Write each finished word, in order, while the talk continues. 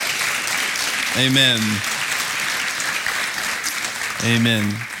Amen.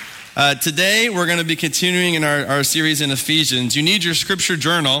 Amen. Today, we're going to be continuing in our series in Ephesians. You need your scripture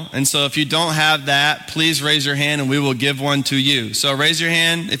journal, and so if you don't have that, please raise your hand and we will give one to you. So raise your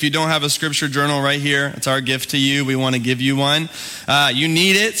hand if you don't have a scripture journal right here. It's our gift to you. We want to give you one. You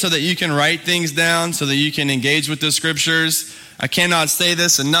need it so that you can write things down, so that you can engage with the scriptures. I cannot say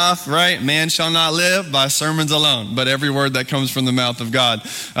this enough, right? Man shall not live by sermons alone, but every word that comes from the mouth of God.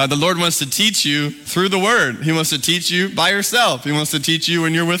 The Lord wants to teach you through the word. He wants to teach you by yourself. He wants to teach you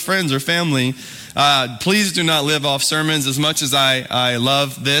when you're with friends or family. Please do not live off sermons. As much as I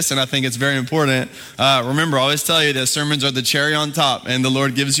love this and I think it's very important, remember, I always tell you that sermons are the cherry on top, and the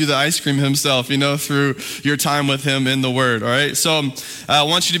Lord gives you the ice cream himself, through your time with him in the word, all right? So I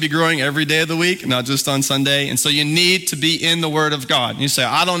want you to be growing every day of the week, not just on Sunday, and so you need to be in the word of God. You say,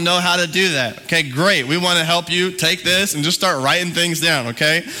 I don't know how to do that. Okay, great. We want to help you. Take this and just start writing things down,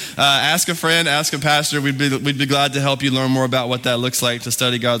 okay? Ask a friend, ask a pastor. We'd be glad to help you learn more about what that looks like to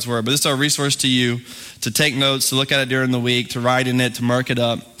study God's word. But this is our resource to you, to take notes, to look at it during the week, to write in it, to mark it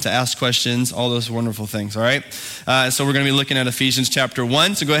up, to ask questions, all those wonderful things, all right? So we're going to be looking at Ephesians chapter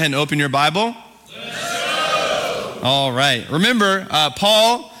 1. So go ahead and open your Bible. All right. Remember,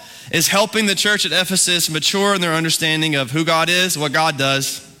 Paul is helping the church at Ephesus mature in their understanding of who God is, what God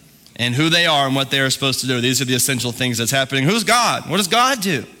does, and who they are and what they are supposed to do. These are the essential things that's happening. Who's God? What does God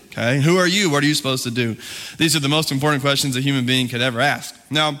do? Okay. Who are you? What are you supposed to do? These are the most important questions a human being could ever ask.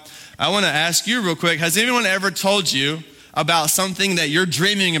 Now, I want to ask you real quick, has anyone ever told you about something that you're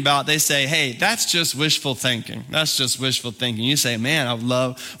dreaming about? They say, hey, that's just wishful thinking. That's just wishful thinking. You say, man, I would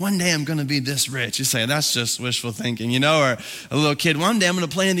love, one day I'm going to be this rich. You say, that's just wishful thinking, or a little kid, one day I'm going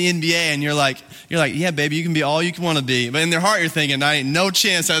to play in the NBA. And you're like, yeah, baby, you can be all you can want to be. But in their heart, you're thinking, I ain't no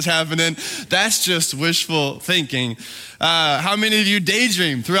chance that's happening. That's just wishful thinking. How many of you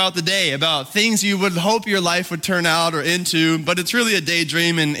daydream throughout the day about things you would hope your life would turn out or into, but it's really a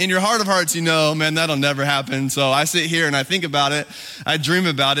daydream, and in your heart of hearts, man, that'll never happen. So I sit here and I think about it, I dream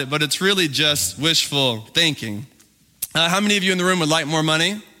about it, but it's really just wishful thinking. How many of you in the room would like more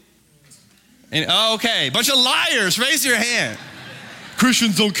money? Okay, bunch of liars, raise your hand.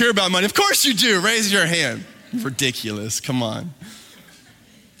 Christians don't care about money. Of course you do, raise your hand. Ridiculous, come on.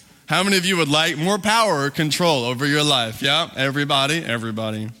 How many of you would like more power or control over your life? Yeah, everybody.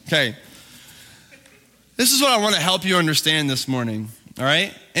 Okay. This is what I want to help you understand this morning, all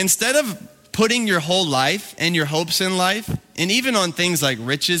right? Instead of putting your whole life and your hopes in life, and even on things like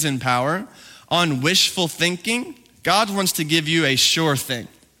riches and power, on wishful thinking, God wants to give you a sure thing.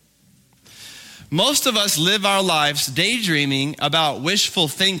 Most of us live our lives daydreaming about wishful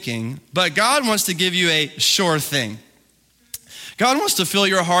thinking, but God wants to give you a sure thing. God wants to fill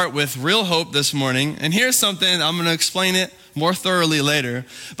your heart with real hope this morning. And here's something, I'm going to explain it more thoroughly later.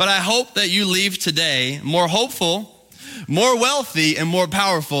 But I hope that you leave today more hopeful, more wealthy, and more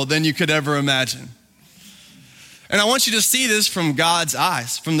powerful than you could ever imagine. And I want you to see this from God's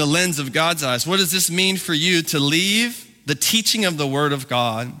eyes, from the lens of God's eyes. What does this mean for you to leave the teaching of the Word of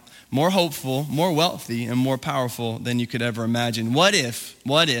God more hopeful, more wealthy, and more powerful than you could ever imagine? What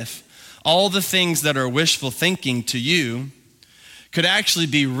if all the things that are wishful thinking to you could actually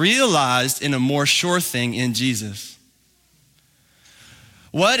be realized in a more sure thing in Jesus?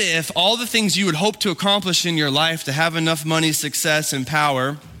 What if all the things you would hope to accomplish in your life, to have enough money, success, and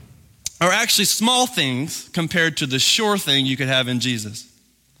power, are actually small things compared to the sure thing you could have in Jesus?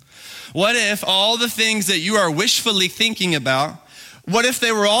 What if all the things that you are wishfully thinking about, what if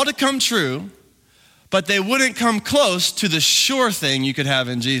they were all to come true, but they wouldn't come close to the sure thing you could have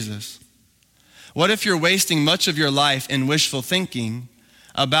in Jesus? What if you're wasting much of your life in wishful thinking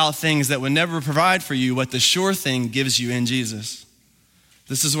about things that would never provide for you what the sure thing gives you in Jesus?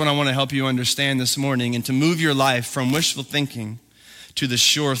 This is what I want to help you understand this morning, and to move your life from wishful thinking to the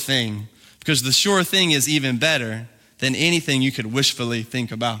sure thing, because the sure thing is even better than anything you could wishfully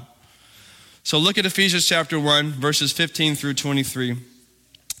think about. So look at Ephesians chapter 1, verses 15 through 23. It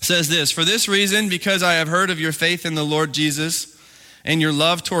says this, "For this reason, because I have heard of your faith in the Lord Jesus and your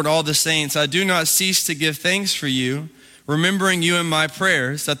love toward all the saints, I do not cease to give thanks for you, remembering you in my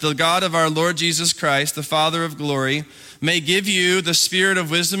prayers, that the God of our Lord Jesus Christ, the Father of glory, may give you the spirit of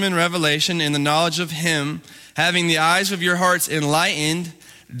wisdom and revelation in the knowledge of him, having the eyes of your hearts enlightened,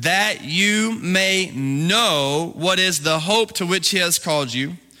 that you may know what is the hope to which he has called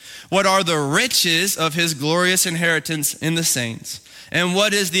you, what are the riches of his glorious inheritance in the saints, and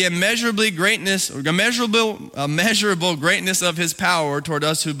what is the immeasurable greatness of his power toward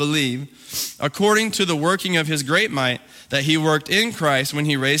us who believe, according to the working of his great might that he worked in Christ when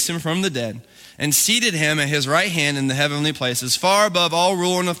he raised him from the dead and seated him at his right hand in the heavenly places, far above all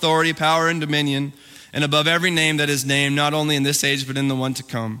rule and authority, power and dominion, and above every name that is named, not only in this age but in the one to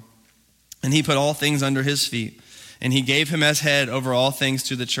come. And he put all things under his feet, and he gave him as head over all things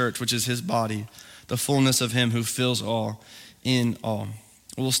to the church, which is his body, the fullness of him who fills all in all.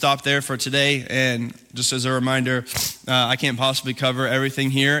 We'll stop there for today, and just as a reminder, I can't possibly cover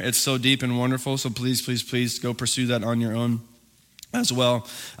everything here. It's so deep and wonderful, so please go pursue that on your own as well.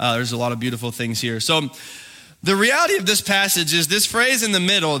 There's a lot of beautiful things here. So the reality of this passage is this phrase in the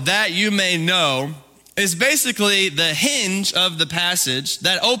middle, that you may know, is basically the hinge of the passage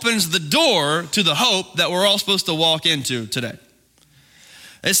that opens the door to the hope that we're all supposed to walk into today.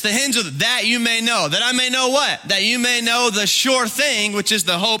 It's the hinge of that you may know. That I may know what? That you may know the sure thing, which is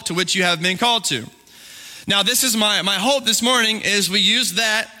the hope to which you have been called to. Now, this is my hope this morning is we use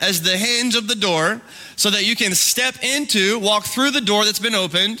that as the hinge of the door so that you can walk through the door that's been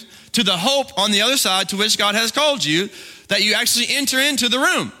opened to the hope on the other side to which God has called you, that you actually enter into the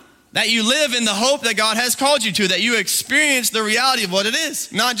room, that you live in the hope that God has called you to, that you experience the reality of what it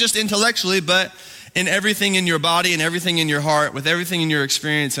is, not just intellectually, but in everything in your body and everything in your heart, with everything in your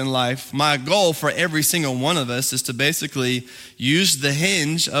experience in life. My goal for every single one of us is to basically use the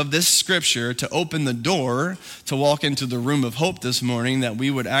hinge of this scripture to open the door to walk into the room of hope this morning, that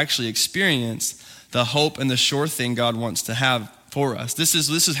we would actually experience the hope and the sure thing God wants to have for us. This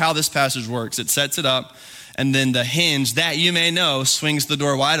is how this passage works. It sets it up, and then the hinge, that you may know, swings the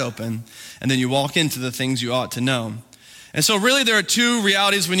door wide open, and then you walk into the things you ought to know. And so really there are two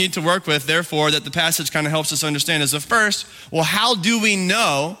realities we need to work with, therefore, that the passage kind of helps us understand. Is the first, well, how do we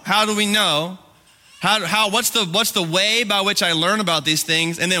know? How do we know? What's the way by which I learn about these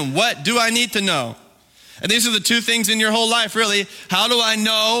things? And then what do I need to know? And these are the two things in your whole life, really. How do I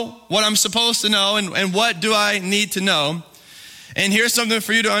know what I'm supposed to know, and what do I need to know? And here's something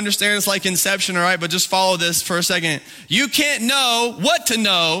for you to understand. It's like Inception, all right? But just follow this for a second. You can't know what to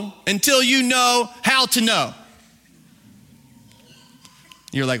know until you know how to know.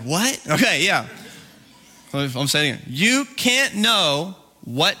 You're like, what? Okay, yeah. I'm saying it. You can't know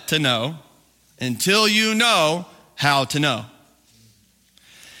what to know until you know how to know.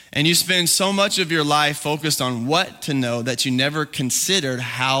 And you spend so much of your life focused on what to know that you never considered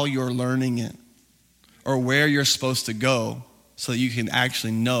how you're learning it or where you're supposed to go so that you can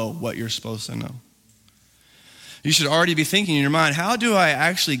actually know what you're supposed to know. You should already be thinking in your mind, how do I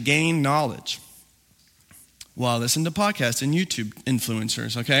actually gain knowledge? Well, I listen to podcasts and YouTube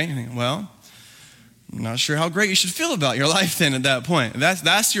influencers, okay? Well, I'm not sure how great you should feel about your life then at that point.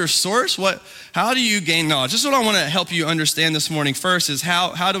 That's your source? How do you gain knowledge? This is what I want to help you understand this morning first is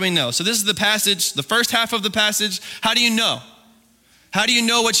how do we know? So this is the passage, the first half of the passage. How do you know? How do you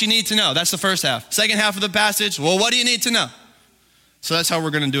know what you need to know? That's the first half. Second half of the passage, well, what do you need to know? So that's how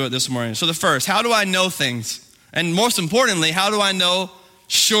we're going to do it this morning. So the first, how do I know things? And most importantly, how do I know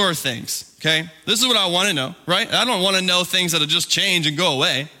sure things? Okay, this is what I want to know, right? I don't want to know things that'll just change and go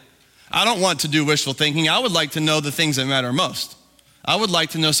away. I don't want to do wishful thinking. I would like to know the things that matter most. I would like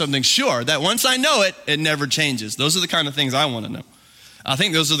to know something sure, that once I know it, it never changes. Those are the kind of things I want to know. I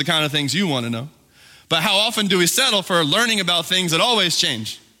think those are the kind of things you want to know. But how often do we settle for learning about things that always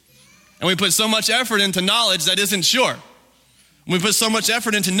change? And we put so much effort into knowledge that isn't sure. We put so much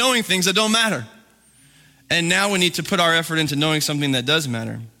effort into knowing things that don't matter. And now we need to put our effort into knowing something that does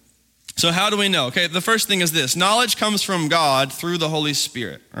matter. So how do we know? Okay, the first thing is this. Knowledge comes from God through the Holy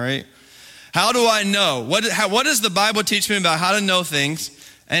Spirit, all right? How do I know? What does the Bible teach me about how to know things?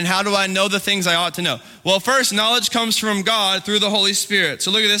 And how do I know the things I ought to know? Well, first, knowledge comes from God through the Holy Spirit.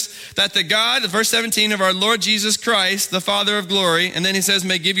 So look at this, that the God, verse 17, of our Lord Jesus Christ, the Father of glory, and then he says,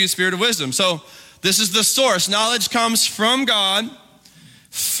 may give you a spirit of wisdom. So this is the source. Knowledge comes from God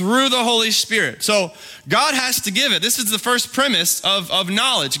through the Holy Spirit. So God has to give it. This is the first premise of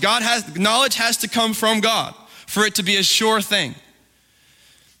knowledge. Knowledge has to come from God for it to be a sure thing.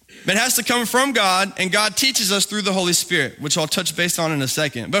 It has to come from God, and God teaches us through the Holy Spirit, which I'll touch base on in a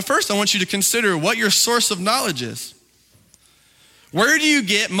second. But first, I want you to consider what your source of knowledge is. Where do you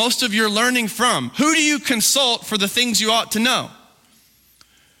get most of your learning from? Who do you consult for the things you ought to know?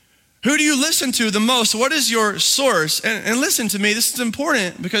 Who do you listen to the most? What is your source? And listen to me, this is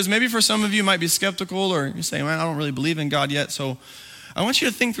important because maybe for some of you might be skeptical or you say, man, I don't really believe in God yet. So I want you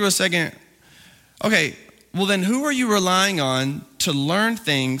to think through a second. Okay, well then who are you relying on to learn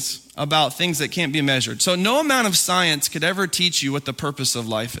things about things that can't be measured? So no amount of science could ever teach you what the purpose of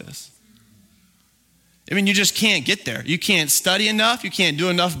life is. I mean, you just can't get there. You can't study enough. You can't do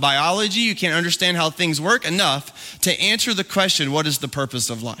enough biology. You can't understand how things work enough to answer the question, what is the purpose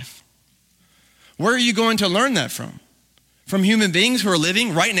of life? Where are you going to learn that from? from human beings who are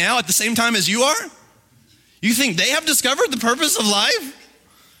living right now at the same time as you are? You think they have discovered the purpose of life?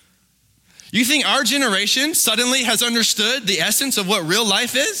 You think our generation suddenly has understood the essence of what real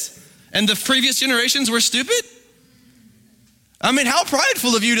life is, and the previous generations were stupid? I mean, how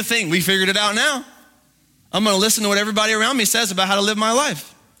prideful of you to think we figured it out now. I'm going to listen to what everybody around me says about how to live my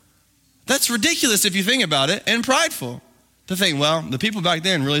life. That's ridiculous if you think about it, and prideful to think, well, the people back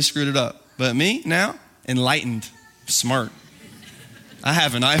then really screwed it up. But me now, enlightened, smart. I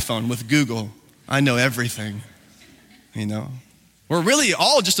have an iPhone with Google. I know everything, you know. We're really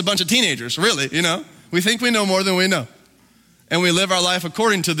all just a bunch of teenagers, really, you know. We think we know more than we know. And we live our life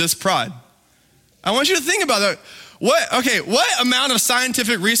according to this pride. I want you to think about that. What amount of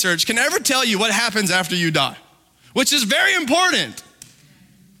scientific research can ever tell you what happens after you die? Which is very important,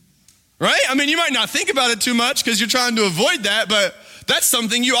 right? I mean, you might not think about it too much because you're trying to avoid that, but that's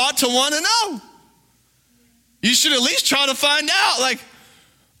something you ought to want to know. You should at least try to find out, like,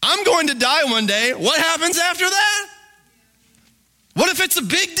 I'm going to die one day. What happens after that? What if it's a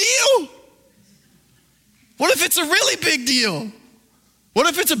big deal? What if it's a really big deal? What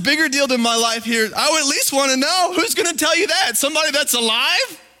if it's a bigger deal than my life here? I would at least want to know. Who's going to tell you that? Somebody that's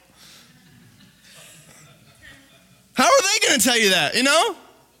alive? How are they going to tell you that, you know?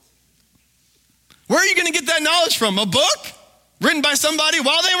 Where are you going to get that knowledge from? A book written by somebody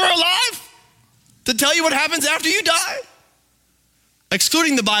while they were alive to tell you what happens after you die?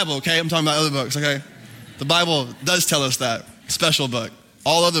 Excluding the Bible, okay? I'm talking about other books, okay? The Bible does tell us that. Special book.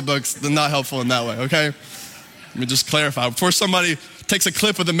 All other books, they're not helpful in that way, okay? Let me just clarify. Before somebody takes a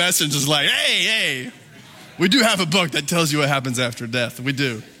clip of the message is like, hey, we do have a book that tells you what happens after death. We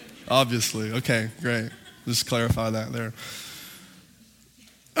do, obviously. Okay, great. Just clarify that there.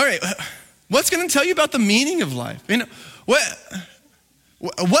 All right, what's going to tell you about the meaning of life? You know,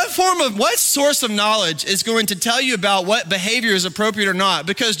 what source of knowledge is going to tell you about what behavior is appropriate or not?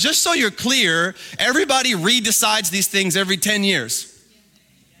 Because just so you're clear, everybody redecides these things every 10 years.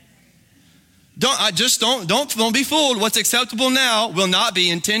 Don't be fooled. What's acceptable now will not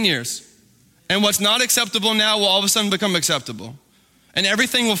be in 10 years. And what's not acceptable now will all of a sudden become acceptable. And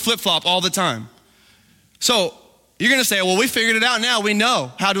everything will flip-flop all the time. So you're going to say, well, we figured it out now. We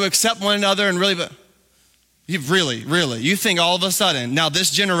know how to accept one another and really, but you think all of a sudden, now this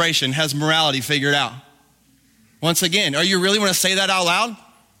generation has morality figured out. Once again, are you really want to say that out loud?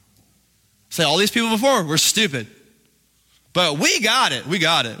 Say all these people before were stupid. But we got it.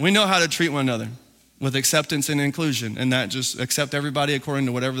 We know how to treat one another with acceptance and inclusion, and not just accept everybody according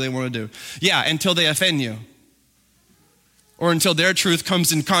to whatever they want to do. Yeah, until they offend you. Or until their truth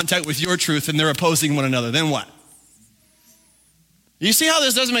comes in contact with your truth and they're opposing one another. Then what? You see how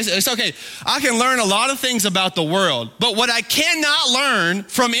this doesn't make sense? It's okay. I can learn a lot of things about the world, but what I cannot learn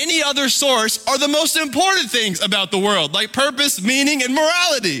from any other source are the most important things about the world, like purpose, meaning, and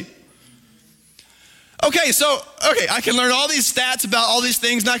morality. Okay, I can learn all these stats about all these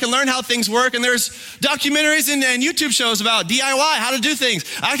things, and I can learn how things work, and there's documentaries and YouTube shows about DIY, how to do things.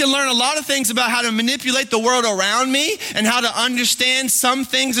 I can learn a lot of things about how to manipulate the world around me and how to understand some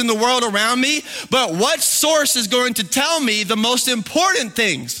things in the world around me, but what source is going to tell me the most important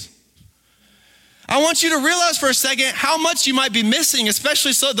things? I want you to realize for a second how much you might be missing,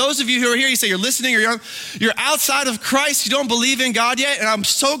 especially so those of you who are here, you say you're listening or you're outside of Christ, you don't believe in God yet, and I'm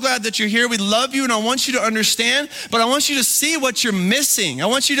so glad that you're here. We love you, and I want you to understand, but I want you to see what you're missing. I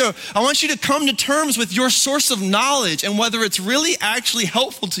want you to come to terms with your source of knowledge and whether it's really actually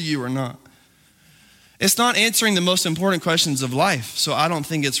helpful to you or not. It's not answering the most important questions of life, so I don't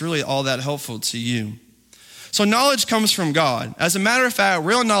think it's really all that helpful to you. So knowledge comes from God. As a matter of fact,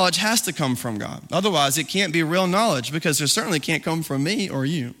 real knowledge has to come from God. Otherwise, it can't be real knowledge because it certainly can't come from me or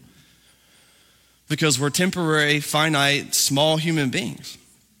you. Because we're temporary, finite, small human beings.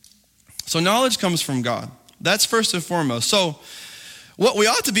 So knowledge comes from God. That's first and foremost. So what we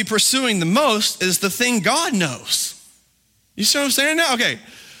ought to be pursuing the most is the thing God knows. You see what I'm saying now? Okay,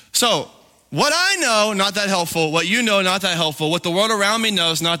 so what I know, not that helpful. What you know, not that helpful. What the world around me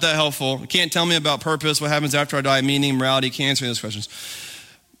knows, not that helpful. You can't tell me about purpose, what happens after I die, meaning, morality, can't answer those questions.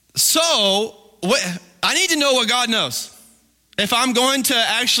 So, I need to know what God knows. If I'm going to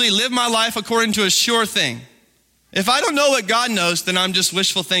actually live my life according to a sure thing. If I don't know what God knows, then I'm just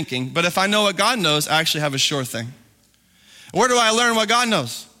wishful thinking. But if I know what God knows, I actually have a sure thing. Where do I learn what God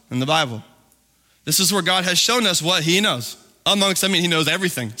knows? In the Bible. This is where God has shown us what he knows. He knows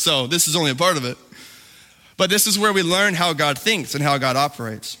everything, so this is only a part of it. But this is where we learn how God thinks and how God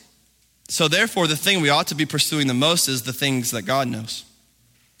operates. So therefore, the thing we ought to be pursuing the most is the things that God knows,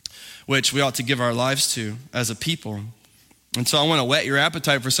 which we ought to give our lives to as a people. And so I want to whet your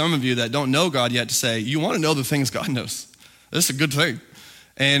appetite for some of you that don't know God yet to say, you want to know the things God knows. This is a good thing.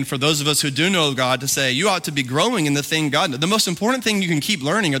 And for those of us who do know God, to say, you ought to be growing in the thing God knows. The most important thing you can keep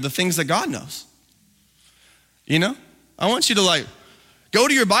learning are the things that God knows. You know? I want you to go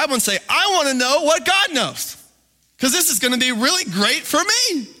to your Bible and say, I want to know what God knows. Because this is going to be really great for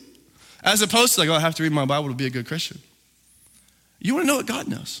me. As opposed to I have to read my Bible to be a good Christian. You want to know what God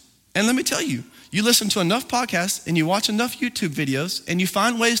knows. And let me tell you, you listen to enough podcasts and you watch enough YouTube videos and you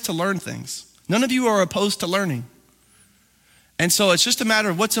find ways to learn things. None of you are opposed to learning. And so it's just a matter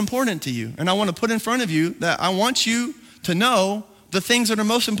of what's important to you. And I want to put in front of you that I want you to know the things that are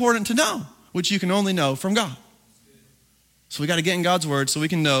most important to know, which you can only know from God. So we got to get in God's word so we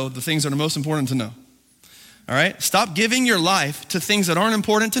can know the things that are most important to know. All right? Stop giving your life to things that aren't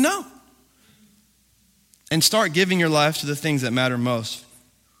important to know. And start giving your life to the things that matter most.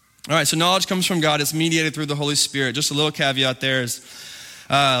 All right, so knowledge comes from God. It's mediated through the Holy Spirit. Just a little caveat there is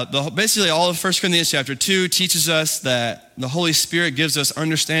basically all of 1 Corinthians chapter 2 teaches us that the Holy Spirit gives us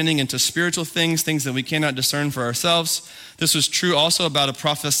understanding into spiritual things that we cannot discern for ourselves. This was true also about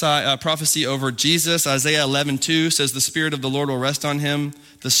a prophecy over Jesus. Isaiah 11:2 says the Spirit of the Lord will rest on him,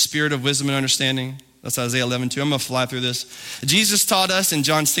 the Spirit of wisdom and understanding. That's Isaiah 11:2. I'm going to fly through this. Jesus taught us in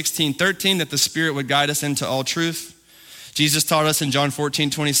John 16:13 that the Spirit would guide us into all truth. Jesus taught us in John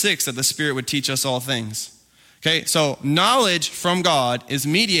 14:26 that the Spirit would teach us all things. Okay, so knowledge from God is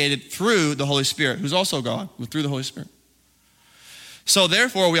mediated through the Holy Spirit, who's also God, through the Holy Spirit. So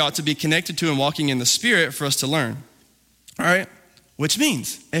therefore, we ought to be connected to and walking in the Spirit for us to learn. All right, which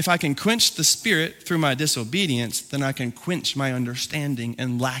means if I can quench the Spirit through my disobedience, then I can quench my understanding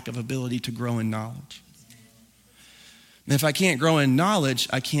and lack of ability to grow in knowledge. And if I can't grow in knowledge,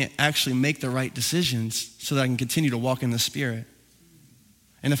 I can't actually make the right decisions so that I can continue to walk in the Spirit.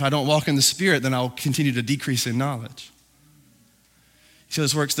 And if I don't walk in the Spirit, then I'll continue to decrease in knowledge. So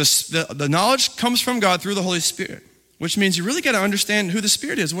this works. The knowledge comes from God through the Holy Spirit, which means you really got to understand who the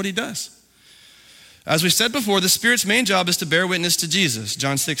Spirit is, what he does. As we said before, the Spirit's main job is to bear witness to Jesus.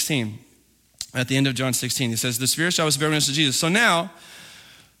 John 16. At the end of John 16, he says, the Spirit's job is to bear witness to Jesus. So now,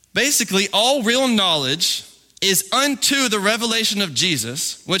 basically, all real knowledge is unto the revelation of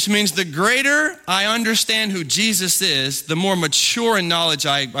Jesus, which means the greater I understand who Jesus is, the more mature in knowledge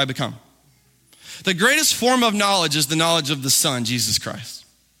I become. The greatest form of knowledge is the knowledge of the Son, Jesus Christ.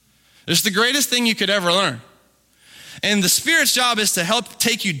 It's the greatest thing you could ever learn. And the Spirit's job is to help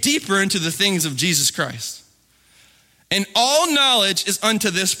take you deeper into the things of Jesus Christ. And all knowledge is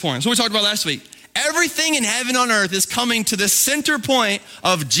unto this point. So we talked about last week. Everything in heaven on earth is coming to the center point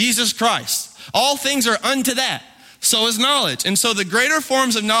of Jesus Christ. All things are unto that. So is knowledge. And so the greater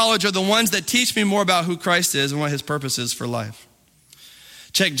forms of knowledge are the ones that teach me more about who Christ is and what his purpose is for life.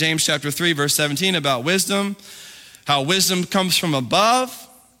 Check James chapter 3, verse 17 about wisdom. How wisdom comes from above.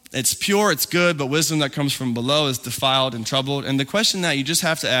 It's pure, it's good, but wisdom that comes from below is defiled and troubled. And the question that you just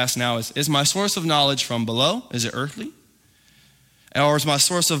have to ask now is my source of knowledge from below? Is it earthly? Or is my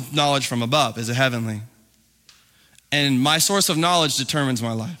source of knowledge from above? Is it heavenly? And my source of knowledge determines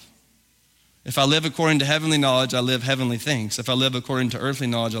my life. If I live according to heavenly knowledge, I live heavenly things. If I live according to earthly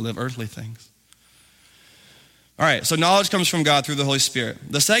knowledge, I live earthly things. All right, so knowledge comes from God through the Holy Spirit.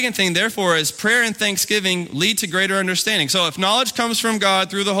 The second thing, therefore, is prayer and thanksgiving lead to greater understanding. So if knowledge comes from God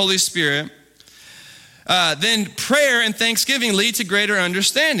through the Holy Spirit, then prayer and thanksgiving lead to greater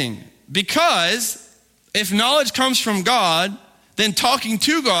understanding. Because if knowledge comes from God, then talking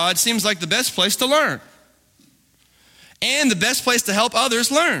to God seems like the best place to learn. And the best place to help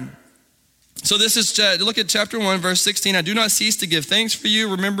others learn. So this is, look at chapter 1, verse 16. I do not cease to give thanks for you,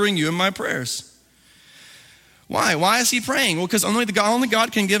 remembering you in my prayers. Why? Why is he praying? Well, because only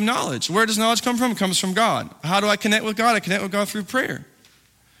God can give knowledge. Where does knowledge come from? It comes from God. How do I connect with God? I connect with God through prayer.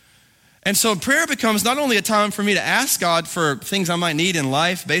 And so prayer becomes not only a time for me to ask God for things I might need in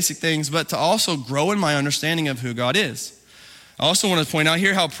life, basic things, but to also grow in my understanding of who God is. I also want to point out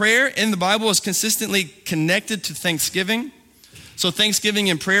here how prayer in the Bible is consistently connected to thanksgiving. So thanksgiving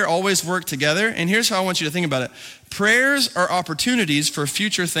and prayer always work together. And here's how I want you to think about it. Prayers are opportunities for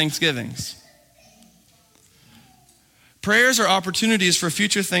future thanksgivings. Prayers are opportunities for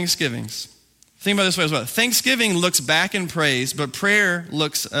future thanksgivings. Think about it this way as well. Thanksgiving looks back in praise, but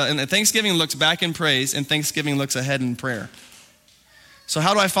Thanksgiving looks back in praise, and Thanksgiving looks ahead in prayer. So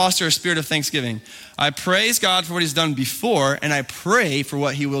how do I foster a spirit of thanksgiving? I praise God for what he's done before, and I pray for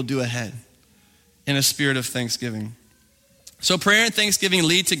what he will do ahead in a spirit of thanksgiving. So prayer and thanksgiving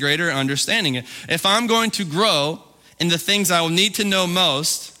lead to greater understanding. If I'm going to grow in the things I will need to know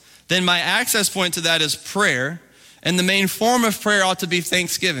most, then my access point to that is prayer, and the main form of prayer ought to be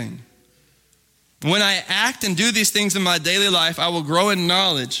thanksgiving. When I act and do these things in my daily life, I will grow in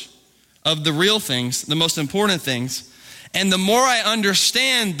knowledge of the real things, the most important things, And the more I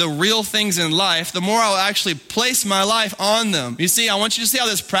understand the real things in life, the more I'll actually place my life on them. You see, I want you to see how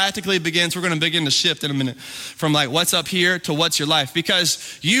this practically begins. We're going to begin to shift in a minute from like what's up here to what's your life.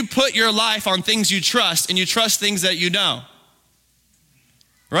 Because you put your life on things you trust, and you trust things that you know.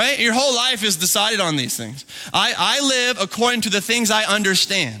 Right? Your whole life is decided on these things. I live according to the things I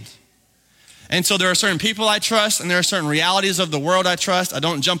understand. And so there are certain people I trust, and there are certain realities of the world I trust. I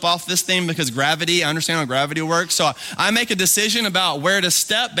don't jump off this thing because gravity, I understand how gravity works. So I make a decision about where to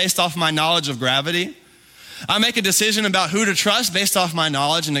step based off my knowledge of gravity. I make a decision about who to trust based off my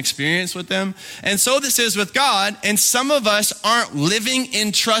knowledge and experience with them. And so this is with God. And some of us aren't living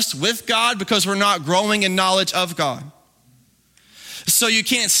in trust with God because we're not growing in knowledge of God. So you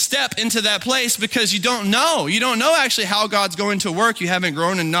can't step into that place because you don't know. You don't know actually how God's going to work. You haven't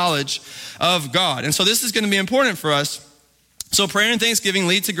grown in knowledge of God. And so this is going to be important for us. So prayer and thanksgiving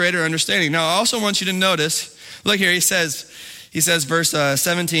lead to greater understanding. Now, I also want you to notice, look here, he says verse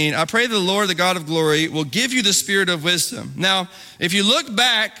 17, I pray the Lord, the God of glory, will give you the spirit of wisdom. Now, if you look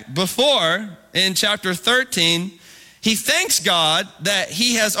back before in chapter 13, he thanks God that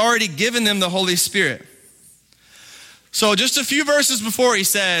he has already given them the Holy Spirit. So just a few verses before he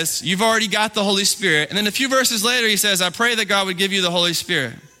says, you've already got the Holy Spirit. And then a few verses later he says, I pray that God would give you the Holy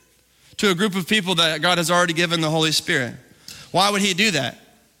Spirit, to a group of people that God has already given the Holy Spirit. Why would he do that?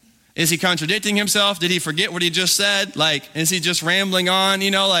 Is he contradicting himself? Did he forget what he just said? Like, is he just rambling on?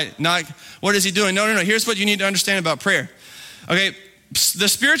 What is he doing? No. Here's what you need to understand about prayer. Okay, the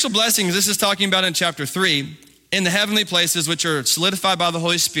spiritual blessings, this is talking about in chapter 3, in the heavenly places, which are solidified by the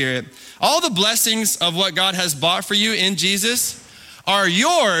Holy Spirit. All the blessings of what God has bought for you in Jesus are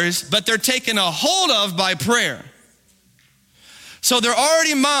yours, but they're taken a hold of by prayer. So they're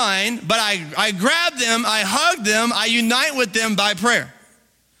already mine, but I grab them, I hug them, I unite with them by prayer.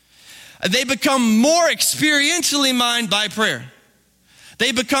 They become more experientially mine by prayer.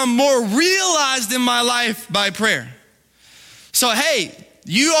 They become more realized in my life by prayer. So hey,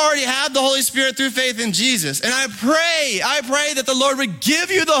 you already have the Holy Spirit through faith in Jesus. And I pray that the Lord would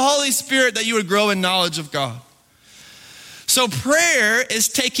give you the Holy Spirit, that you would grow in knowledge of God. So prayer is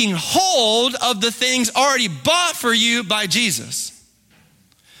taking hold of the things already bought for you by Jesus.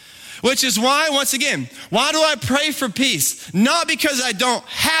 Which is why, once again, why do I pray for peace? Not because I don't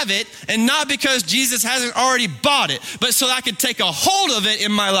have it, and not because Jesus hasn't already bought it, but so I can take a hold of it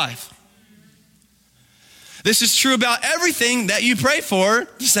in my life. This is true about everything that you pray for.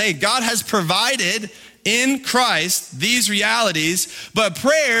 Say, God has provided in Christ these realities, but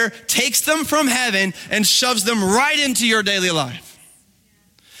prayer takes them from heaven and shoves them right into your daily life.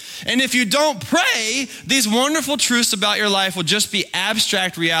 And if you don't pray, these wonderful truths about your life will just be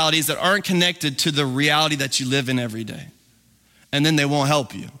abstract realities that aren't connected to the reality that you live in every day. And then they won't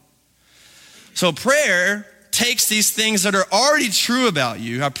help you. So prayer takes these things that are already true about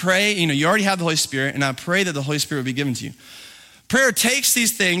you. I pray, you already have the Holy Spirit, and I pray that the Holy Spirit will be given to you. Prayer takes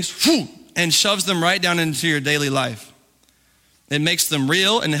these things and shoves them right down into your daily life. It makes them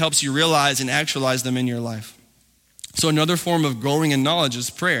real, and it helps you realize and actualize them in your life. So another form of growing in knowledge is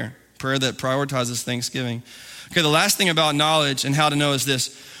prayer that prioritizes thanksgiving. Okay, the last thing about knowledge and how to know is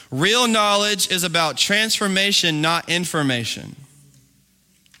this. Real knowledge is about transformation, not information.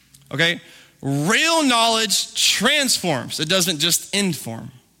 Okay? Real knowledge transforms. It doesn't just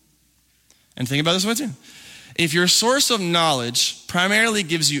inform. And think about this one too. If your source of knowledge primarily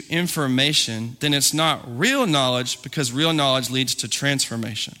gives you information, then it's not real knowledge, because real knowledge leads to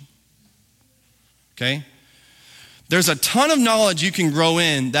transformation. Okay? There's a ton of knowledge you can grow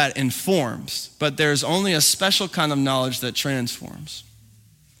in that informs, but there's only a special kind of knowledge that transforms.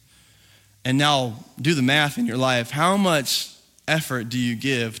 And now do the math in your life. How much effort do you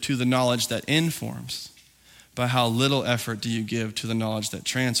give to the knowledge that informs, but how little effort do you give to the knowledge that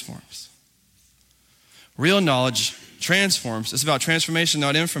transforms? Real knowledge transforms. It's about transformation,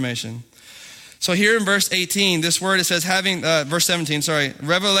 not information. So here in verse 18, this word, it says verse 17,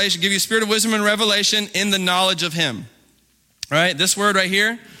 revelation, give you spirit of wisdom and revelation in the knowledge of him. All right, this word right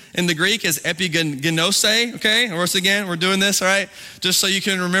here in the Greek is epigenose, okay? Once again, we're doing this, all right? Just so you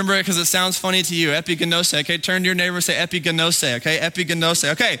can remember it because it sounds funny to you. Epigenose, okay? Turn to your neighbor and say epigenose, okay?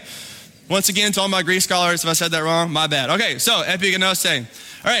 Epigenose, okay? Once again, to all my Greek scholars, if I said that wrong, my bad. Okay, so epigenose.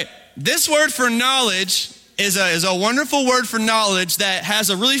 All right, this word for knowledge is a wonderful word for knowledge that has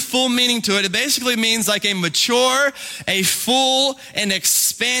a really full meaning to it. It basically means like a mature, a full, and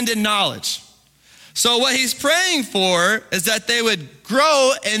expanded knowledge. So what he's praying for is that they would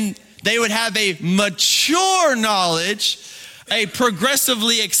grow and they would have a mature knowledge, a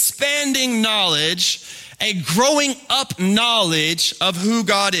progressively expanding knowledge, a growing up knowledge of who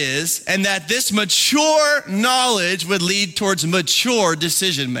God is, and that this mature knowledge would lead towards mature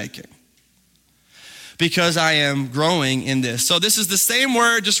decision making. Because I am growing in this. So this is the same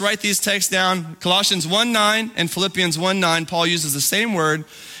word, just write these texts down. Colossians 1:9 and Philippians 1:9, Paul uses the same word,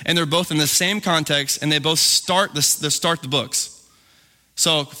 and they're both in the same context, and they both start the books.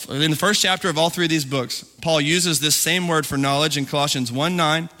 So in the first chapter of all three of these books, Paul uses this same word for knowledge in Colossians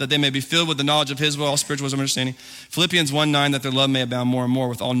 1:9, that they may be filled with the knowledge of his will, all spiritual wisdom and understanding. Philippians 1:9, that their love may abound more and more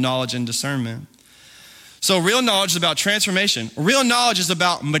with all knowledge and discernment. So real knowledge is about transformation. Real knowledge is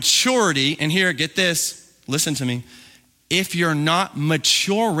about maturity. And here, get this, listen to me. If you're not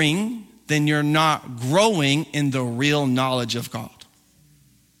maturing, then you're not growing in the real knowledge of God.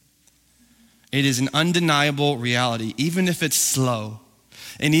 It is an undeniable reality, even if it's slow,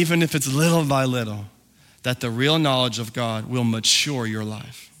 and even if it's little by little, that the real knowledge of God will mature your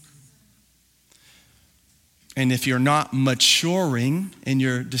life. And if you're not maturing in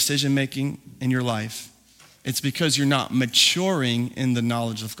your decision making in your life, it's because you're not maturing in the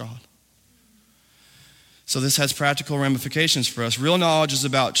knowledge of God. So this has practical ramifications for us. Real knowledge is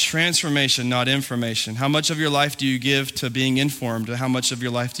about transformation, not information. How much of your life do you give to being informed? How much of your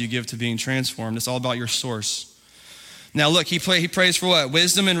life do you give to being transformed? It's all about your source. Now look, he prays for what?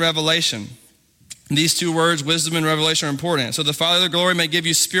 Wisdom and revelation. These two words, wisdom and revelation, are important. So the Father of glory may give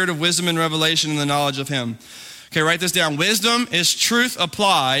you spirit of wisdom and revelation in the knowledge of him. Okay, write this down. Wisdom is truth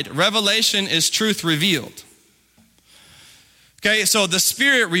applied. Revelation is truth revealed. Okay, so the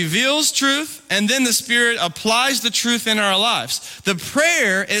Spirit reveals truth, and then the Spirit applies the truth in our lives. The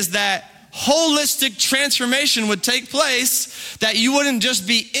prayer is that holistic transformation would take place, that you wouldn't just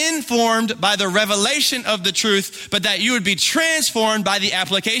be informed by the revelation of the truth, but that you would be transformed by the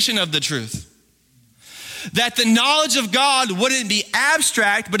application of the truth. That the knowledge of God wouldn't be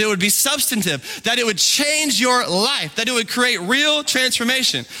abstract, but it would be substantive. That it would change your life. That it would create real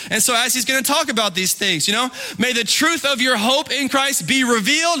transformation. And so as he's going to talk about these things, may the truth of your hope in Christ be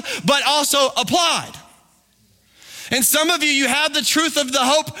revealed, but also applied. And some of you have the truth of the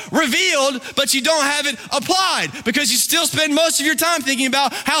hope revealed, but you don't have it applied because you still spend most of your time thinking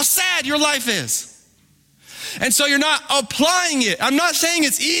about how sad your life is. And so you're not applying it. I'm not saying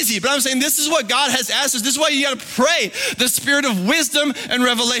it's easy, but I'm saying this is what God has asked us. This is why you got to pray the spirit of wisdom and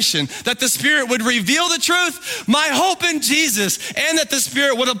revelation, that the Spirit would reveal the truth, my hope in Jesus, and that the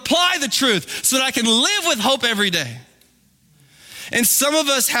Spirit would apply the truth so that I can live with hope every day. And some of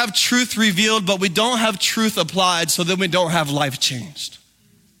us have truth revealed, but we don't have truth applied, so then we don't have life changed.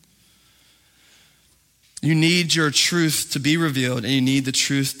 You need your truth to be revealed, and you need the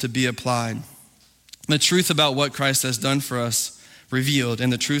truth to be applied. The truth about what Christ has done for us revealed,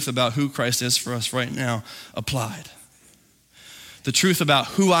 and the truth about who Christ is for us right now applied. The truth about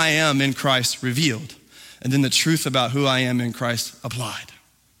who I am in Christ revealed, and then the truth about who I am in Christ applied.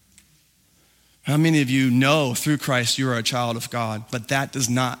 How many of you know through Christ you are a child of God, but that does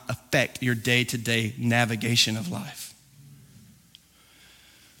not affect your day-to-day navigation of life?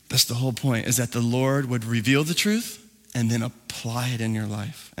 That's the whole point, is that the Lord would reveal the truth and then apply it in your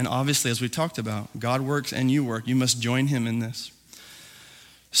life. And obviously, as we talked about, God works and you work. You must join him in this.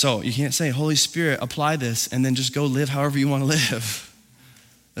 So you can't say, Holy Spirit, apply this, and then just go live however you want to live.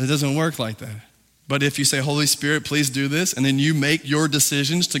 It doesn't work like that. But if you say, Holy Spirit, please do this, and then you make your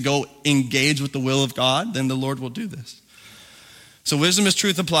decisions to go engage with the will of God, then the Lord will do this. So wisdom is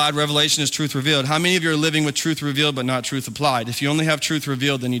truth applied, revelation is truth revealed. How many of you are living with truth revealed but not truth applied? If you only have truth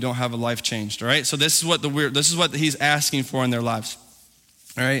revealed, then you don't have a life changed, all right? So this is what he's asking for in their lives,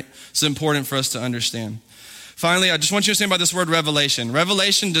 all right? It's important for us to understand. Finally, I just want you to understand about this word revelation.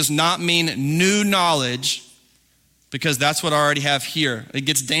 Revelation does not mean new knowledge, because that's what I already have here. It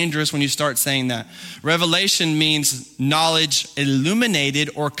gets dangerous when you start saying that. Revelation means knowledge illuminated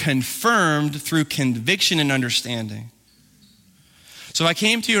or confirmed through conviction and understanding. So I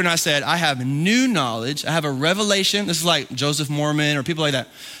came to you and I said, I have new knowledge. I have a revelation. This is like Joseph Mormon or people like that.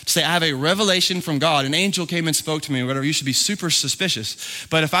 To say, I have a revelation from God. An angel came and spoke to me or whatever. You should be super suspicious.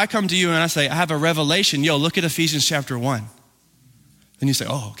 But if I come to you and I say, I have a revelation, look at Ephesians chapter 1. Then you say,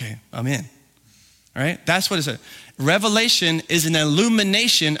 oh, okay, I'm in. All right? That's what it said. Revelation is an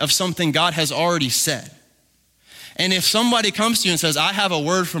illumination of something God has already said. And if somebody comes to you and says, I have a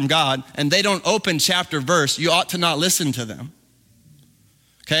word from God, and they don't open chapter verse, you ought to not listen to them.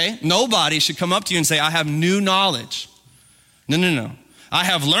 Okay? Nobody should come up to you and say, I have new knowledge. No. I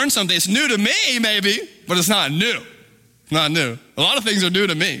have learned something. It's new to me, maybe, but it's not new. Not new. A lot of things are new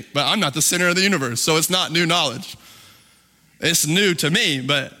to me, but I'm not the center of the universe, so it's not new knowledge. It's new to me,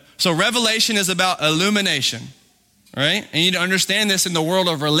 so revelation is about illumination. right? And you need to understand this in the world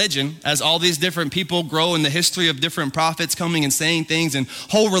of religion, as all these different people grow in the history of different prophets coming and saying things, and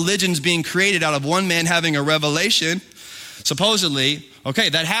whole religions being created out of one man having a revelation. Supposedly, okay,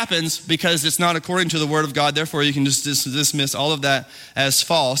 that happens because it's not according to the word of God. Therefore, you can just dismiss all of that as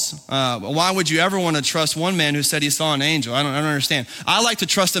false. Why would you ever want to trust one man who said he saw an angel? I don't understand. I like to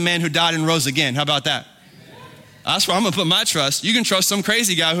trust a man who died and rose again. How about that? That's where I'm going to put my trust. You can trust some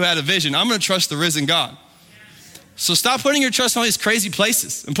crazy guy who had a vision. I'm going to trust the risen God. So stop putting your trust in all these crazy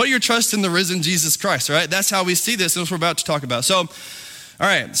places and put your trust in the risen Jesus Christ, all right? That's how we see this, and that's what we're about to talk about. So, all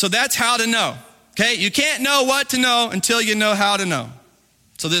right, so that's how to know, okay? You can't know what to know until you know how to know.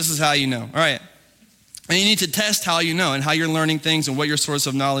 So this is how you know, all right? And you need to test how you know and how you're learning things and what your source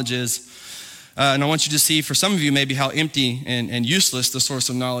of knowledge is. And I want you to see, for some of you, maybe how empty and useless the source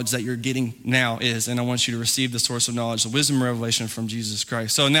of knowledge that you're getting now is. And I want you to receive the source of knowledge, the wisdom and revelation from Jesus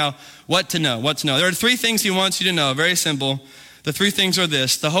Christ. So now, what to know? What to know? There are three things he wants you to know, very simple. The three things are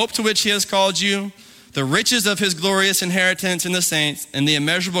this: the hope to which he has called you, the riches of his glorious inheritance in the saints, and the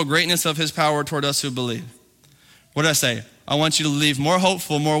immeasurable greatness of his power toward us who believe. What did I say? I want you to leave more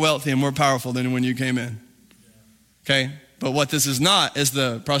hopeful, more wealthy, and more powerful than when you came in. Okay? But what this is not is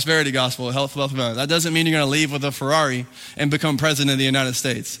the prosperity gospel, health, wealth, wealth. That doesn't mean you're going to leave with a Ferrari and become president of the United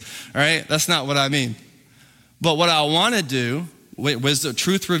States. All right? That's not what I mean. But what I want to do, wisdom,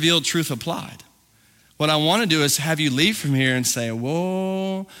 truth revealed, truth applied. What I want to do is have you leave from here and say,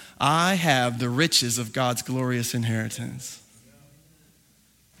 whoa, I have the riches of God's glorious inheritance.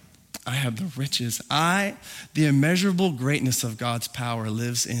 I have the riches. The immeasurable greatness of God's power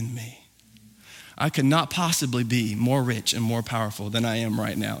lives in me. I could not possibly be more rich and more powerful than I am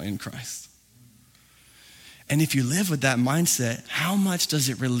right now in Christ. And if you live with that mindset, how much does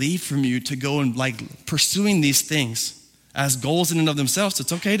it relieve from you to go and pursuing these things as goals in and of themselves?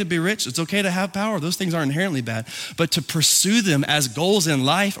 It's okay to be rich. It's okay to have power. Those things aren't inherently bad. But to pursue them as goals in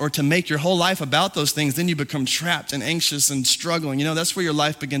life, or to make your whole life about those things, then you become trapped and anxious and struggling. That's where your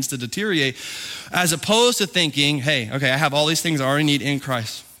life begins to deteriorate, as opposed to thinking, hey, okay, I have all these things I already need in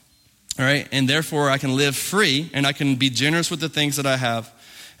Christ. All right, and therefore I can live free, and I can be generous with the things that I have,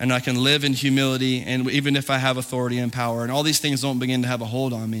 and I can live in humility, and even if I have authority and power, and all these things don't begin to have a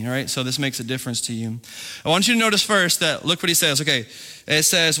hold on me, all right? So this makes a difference to you. I want you to notice first that, look what he says, okay? It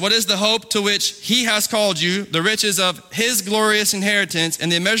says, what is the hope to which he has called you, the riches of his glorious inheritance,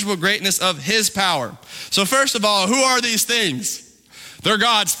 and the immeasurable greatness of his power? So first of all, who are these things? They're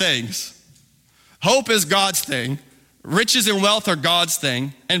God's things. Hope is God's thing. Riches and wealth are God's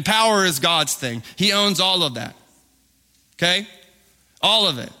thing, and power is God's thing. He owns all of that, okay? All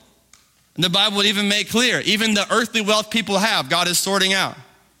of it. And the Bible would even make clear, even the earthly wealth people have, God is sorting out.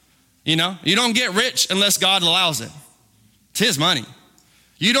 You don't get rich unless God allows it. It's his money.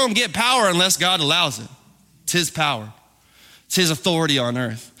 You don't get power unless God allows it. It's his power. It's his authority on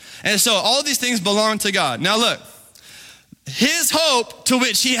earth. And so all of these things belong to God. Now look, his hope to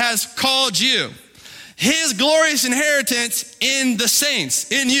which he has called you, his glorious inheritance in the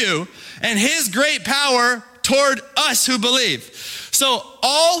saints, in you, and his great power toward us who believe. So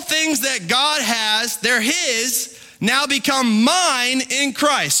all things that God has, they're his, now become mine in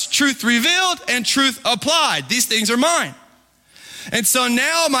Christ. Truth revealed and truth applied. These things are mine. And so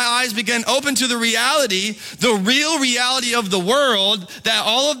now my eyes begin open to the reality, the real reality of the world, that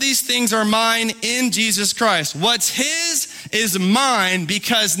all of these things are mine in Jesus Christ. What's his is mine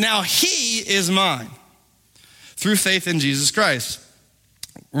because now he is mine. Through faith in Jesus Christ.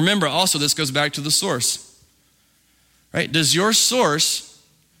 Remember, also, this goes back to the source. Right? Is your source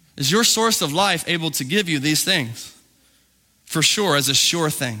of life able to give you these things? For sure, as a sure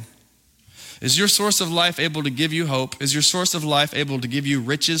thing. Is your source of life able to give you hope? Is your source of life able to give you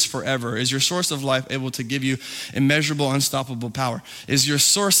riches forever? Is your source of life able to give you immeasurable, unstoppable power? Is your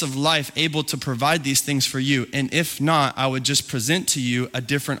source of life able to provide these things for you? And if not, I would just present to you a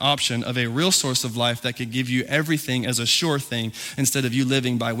different option of a real source of life that could give you everything as a sure thing instead of you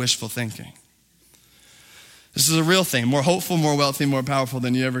living by wishful thinking. This is a real thing, more hopeful, more wealthy, more powerful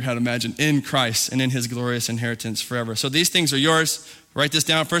than you ever had imagined in Christ and in his glorious inheritance forever. So these things are yours. Write this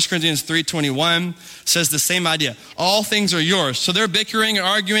down. 1 Corinthians 3:21 says the same idea. All things are yours. So they're bickering and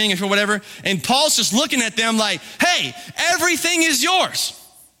arguing and whatever. And Paul's just looking at them like, hey, everything is yours.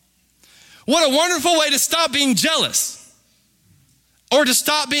 What a wonderful way to stop being jealous. Or to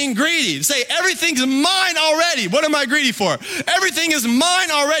stop being greedy. To say, everything's mine already. What am I greedy for? Everything is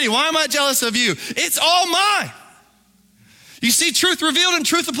mine already. Why am I jealous of you? It's all mine. You see truth revealed and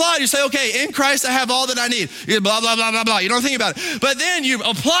truth applied. You say, okay, in Christ I have all that I need. Blah, blah, blah, blah, blah. You don't think about it. But then you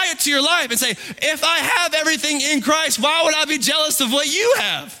apply it to your life and say, if I have everything in Christ, why would I be jealous of what you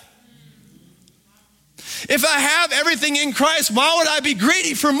have? If I have everything in Christ, why would I be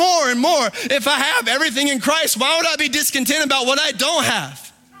greedy for more and more? If I have everything in Christ, why would I be discontent about what I don't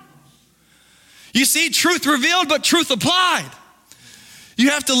have? You see, truth revealed, but truth applied. You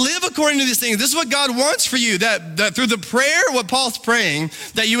have to live according to these things. This is what God wants for you, that through the prayer, what Paul's praying,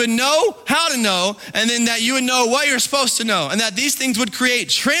 that you would know how to know, and then that you would know what you're supposed to know, and that these things would create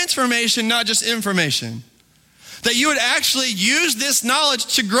transformation, not just information. That you would actually use this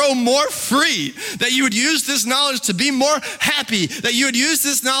knowledge to grow more free. That you would use this knowledge to be more happy. That you would use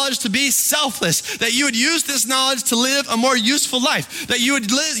this knowledge to be selfless. That you would use this knowledge to live a more useful life. That you would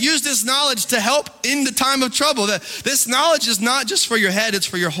use this knowledge to help in the time of trouble. That this knowledge is not just for your head, it's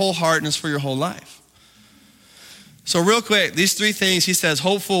for your whole heart and it's for your whole life. So real quick, these three things, he says,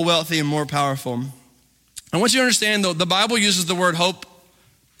 hopeful, wealthy, and more powerful. I want you to understand, though, the Bible uses the word hope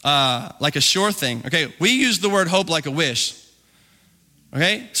like a sure thing. Okay, we use the word hope like a wish.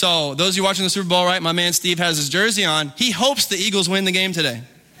 Okay, so those of you watching the Super Bowl, right? My man Steve has his jersey on. He hopes the Eagles win the game today.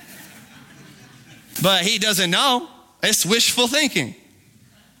 But he doesn't know. It's wishful thinking.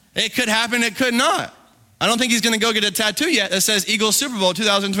 It could happen, it could not. I don't think he's going to go get a tattoo yet that says Eagles Super Bowl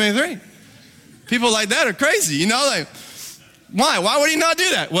 2023. People like that are crazy, you know? Like, why? Why would he not do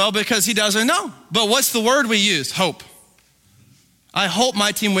that? Well, because he doesn't know. But what's the word we use? Hope. I hope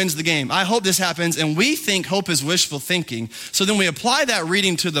my team wins the game. I hope this happens. And we think hope is wishful thinking. So then we apply that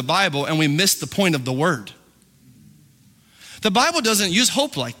reading to the Bible and we miss the point of the word. The Bible doesn't use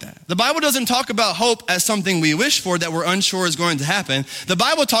hope like that. The Bible doesn't talk about hope as something we wish for that we're unsure is going to happen. The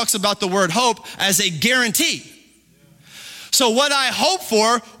Bible talks about the word hope as a guarantee. So what I hope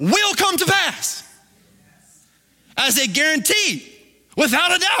for will come to pass. As a guarantee,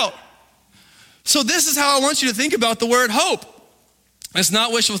 without a doubt. So this is how I want you to think about the word hope. It's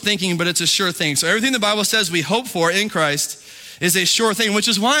not wishful thinking, but it's a sure thing. So everything the Bible says we hope for in Christ is a sure thing, which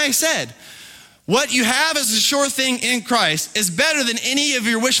is why I said, what you have as a sure thing in Christ is better than any of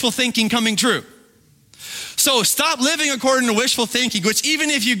your wishful thinking coming true. So stop living according to wishful thinking, which even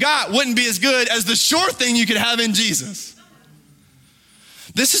if you got, wouldn't be as good as the sure thing you could have in Jesus.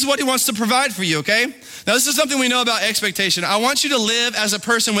 This is what he wants to provide for you, okay? Now, this is something we know about expectation. I want you to live as a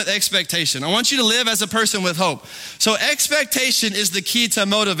person with expectation. I want you to live as a person with hope. So expectation is the key to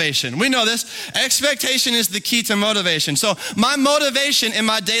motivation. We know this. Expectation is the key to motivation. So my motivation in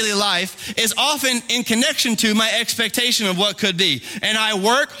my daily life is often in connection to my expectation of what could be. And I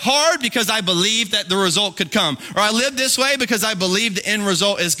work hard because I believe that the result could come. Or I live this way because I believe the end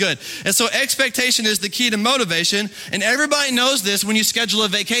result is good. And so expectation is the key to motivation. And everybody knows this when you schedule a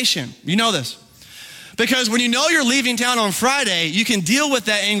vacation. You know this. Because when you know you're leaving town on Friday, you can deal with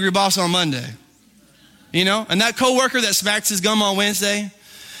that angry boss on Monday. You know? And that coworker that smacks his gum on Wednesday.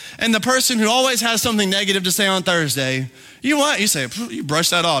 And the person who always has something negative to say on Thursday. You know what? You say, you brush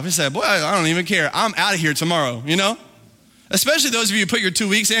that off. You say, boy, I don't even care. I'm out of here tomorrow, you know? Especially those of you who put your 2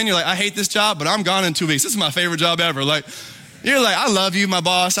 weeks in. You're like, I hate this job, but I'm gone in 2 weeks. This is my favorite job ever. Like, you're like, I love you, my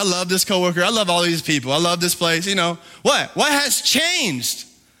boss. I love this coworker. I love all these people. I love this place. You know, what? What has changed?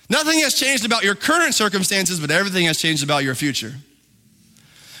 Nothing has changed about your current circumstances, but everything has changed about your future.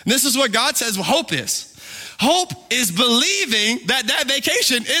 And this is what God says hope is. Hope is believing that that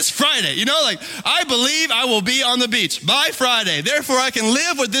vacation is Friday. You know, like, I believe I will be on the beach by Friday. Therefore, I can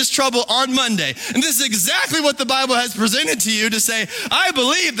live with this trouble on Monday. And this is exactly what the Bible has presented to you to say, I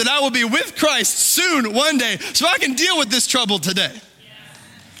believe that I will be with Christ soon, one day, so I can deal with this trouble today.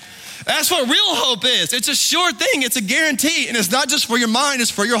 That's what real hope is. It's a sure thing. It's a guarantee. And it's not just for your mind.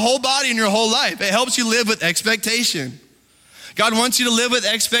 It's for your whole body and your whole life. It helps you live with expectation. God wants you to live with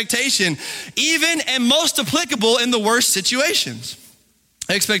expectation, even and most applicable in the worst situations.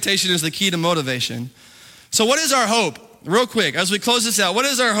 Expectation is the key to motivation. So what is our hope? Real quick, as we close this out, what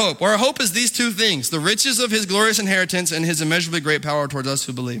is our hope? Well, our hope is these two things, the riches of his glorious inheritance and his immeasurably great power towards us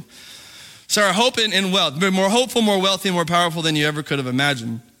who believe. So our hope in wealth, more hopeful, more wealthy, more powerful than you ever could have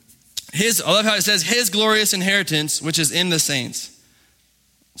imagined. I love how it says his glorious inheritance, which is in the saints.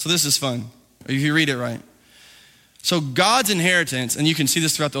 So this is fun, if you read it right. So God's inheritance, and you can see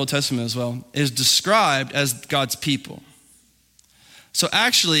this throughout the Old Testament as well, is described as God's people. So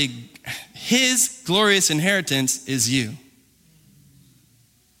actually, his glorious inheritance is you.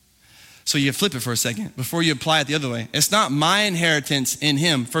 So you flip it for a second before you apply it the other way. It's not my inheritance in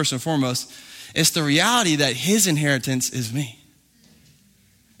him, first and foremost. It's the reality that his inheritance is me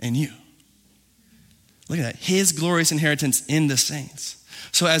and you. Look at that. His glorious inheritance in the saints.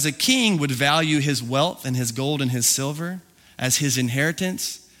 So as a king would value his wealth and his gold and his silver as his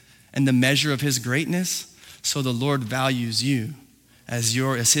inheritance and the measure of his greatness, so the Lord values you as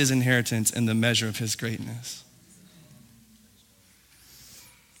his inheritance and the measure of his greatness.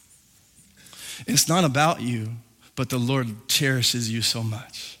 It's not about you, but the Lord cherishes you so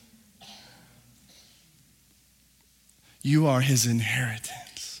much. You are his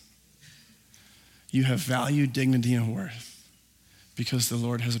inheritance. You have value, dignity, and worth because the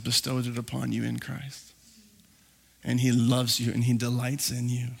Lord has bestowed it upon you in Christ. And he loves you and he delights in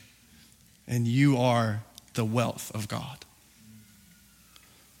you. And you are the wealth of God.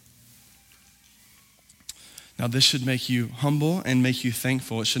 Now, this should make you humble and make you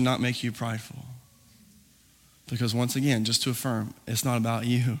thankful. It should not make you prideful. Because once again, just to affirm, it's not about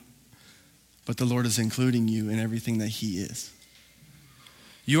you, but the Lord is including you in everything that he is.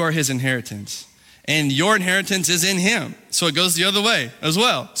 You are his inheritance, and your inheritance is in him. So it goes the other way as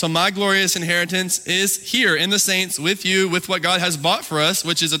well. So my glorious inheritance is here in the saints with you, with what God has bought for us,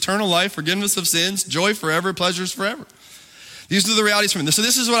 which is eternal life, forgiveness of sins, joy forever, pleasures forever. These are the realities from this. So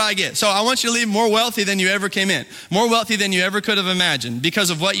this is what I get. So I want you to leave more wealthy than you ever came in, more wealthy than you ever could have imagined because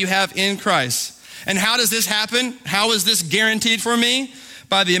of what you have in Christ. And how does this happen? How is this guaranteed for me?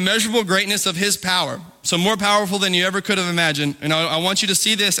 By the immeasurable greatness of his power. So more powerful than you ever could have imagined. And I want you to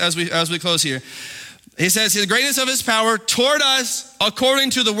see this as we close here. He says, the greatness of his power toward us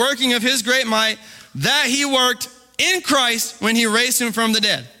according to the working of his great might that he worked in Christ when he raised him from the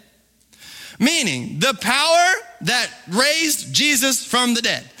dead. Meaning, the power that raised Jesus from the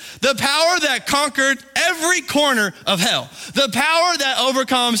dead. The power that conquered every corner of hell. The power that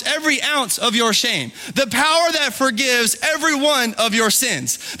overcomes every ounce of your shame. The power that forgives every one of your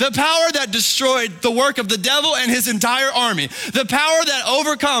sins. The power that destroyed the work of the devil and his entire army. The power that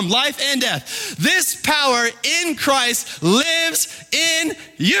overcome life and death. This power in Christ lives in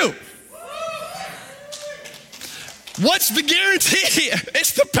you. What's the guarantee?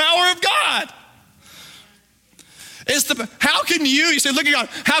 It's the power of God. How can you say, look at God,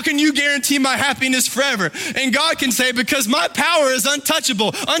 how can you guarantee my happiness forever? And God can say, because my power is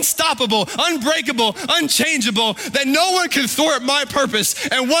untouchable, unstoppable, unbreakable, unchangeable, that no one can thwart my purpose.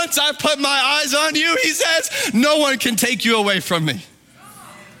 And once I put my eyes on you, he says, no one can take you away from me.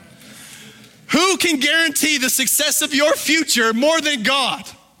 Who can guarantee the success of your future more than God?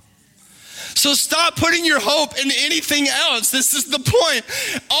 So stop putting your hope in anything else. This is the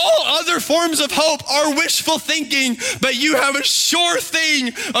point. All other forms of hope are wishful thinking, but you have a sure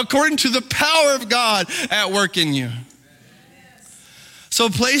thing according to the power of God at work in you. So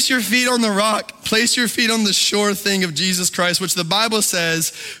place your feet on the rock. Place your feet on the sure thing of Jesus Christ, which the Bible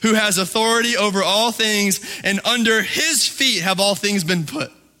says, who has authority over all things, and under his feet have all things been put.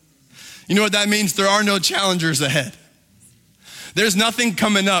 You know what that means? There are no challengers ahead. There's nothing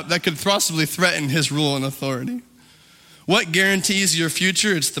coming up that could possibly threaten his rule and authority. What guarantees your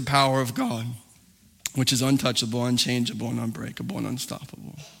future? It's the power of God, which is untouchable, unchangeable, and unbreakable, and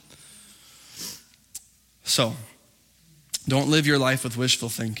unstoppable. So, don't live your life with wishful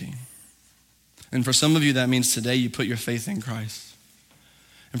thinking. And for some of you, that means today you put your faith in Christ.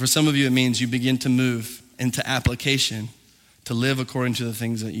 And for some of you, it means you begin to move into application to live according to the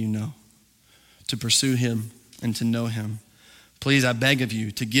things that you know, to pursue him and to know him. Please, I beg of you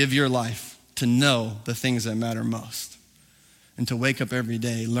to give your life to know the things that matter most and to wake up every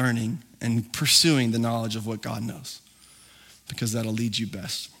day learning and pursuing the knowledge of what God knows, because that'll lead you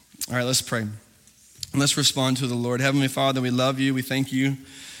best. All right, let's pray. And let's respond to the Lord. Heavenly Father, we love you. We thank you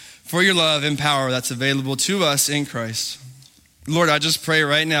for your love and power that's available to us in Christ. Lord, I just pray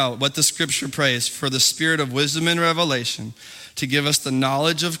right now what the scripture prays for the spirit of wisdom and revelation to give us the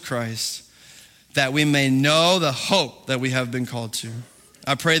knowledge of Christ, that we may know the hope that we have been called to.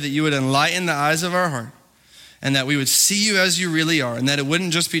 I pray that you would enlighten the eyes of our heart and that we would see you as you really are, and that it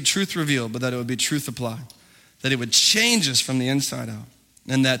wouldn't just be truth revealed, but that it would be truth applied, that it would change us from the inside out,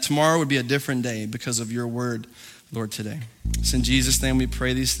 and that tomorrow would be a different day because of your word, Lord, today. It's in Jesus' name we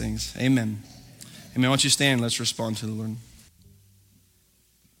pray these things. Amen. Amen. Why don't you stand? Let's respond to the Lord.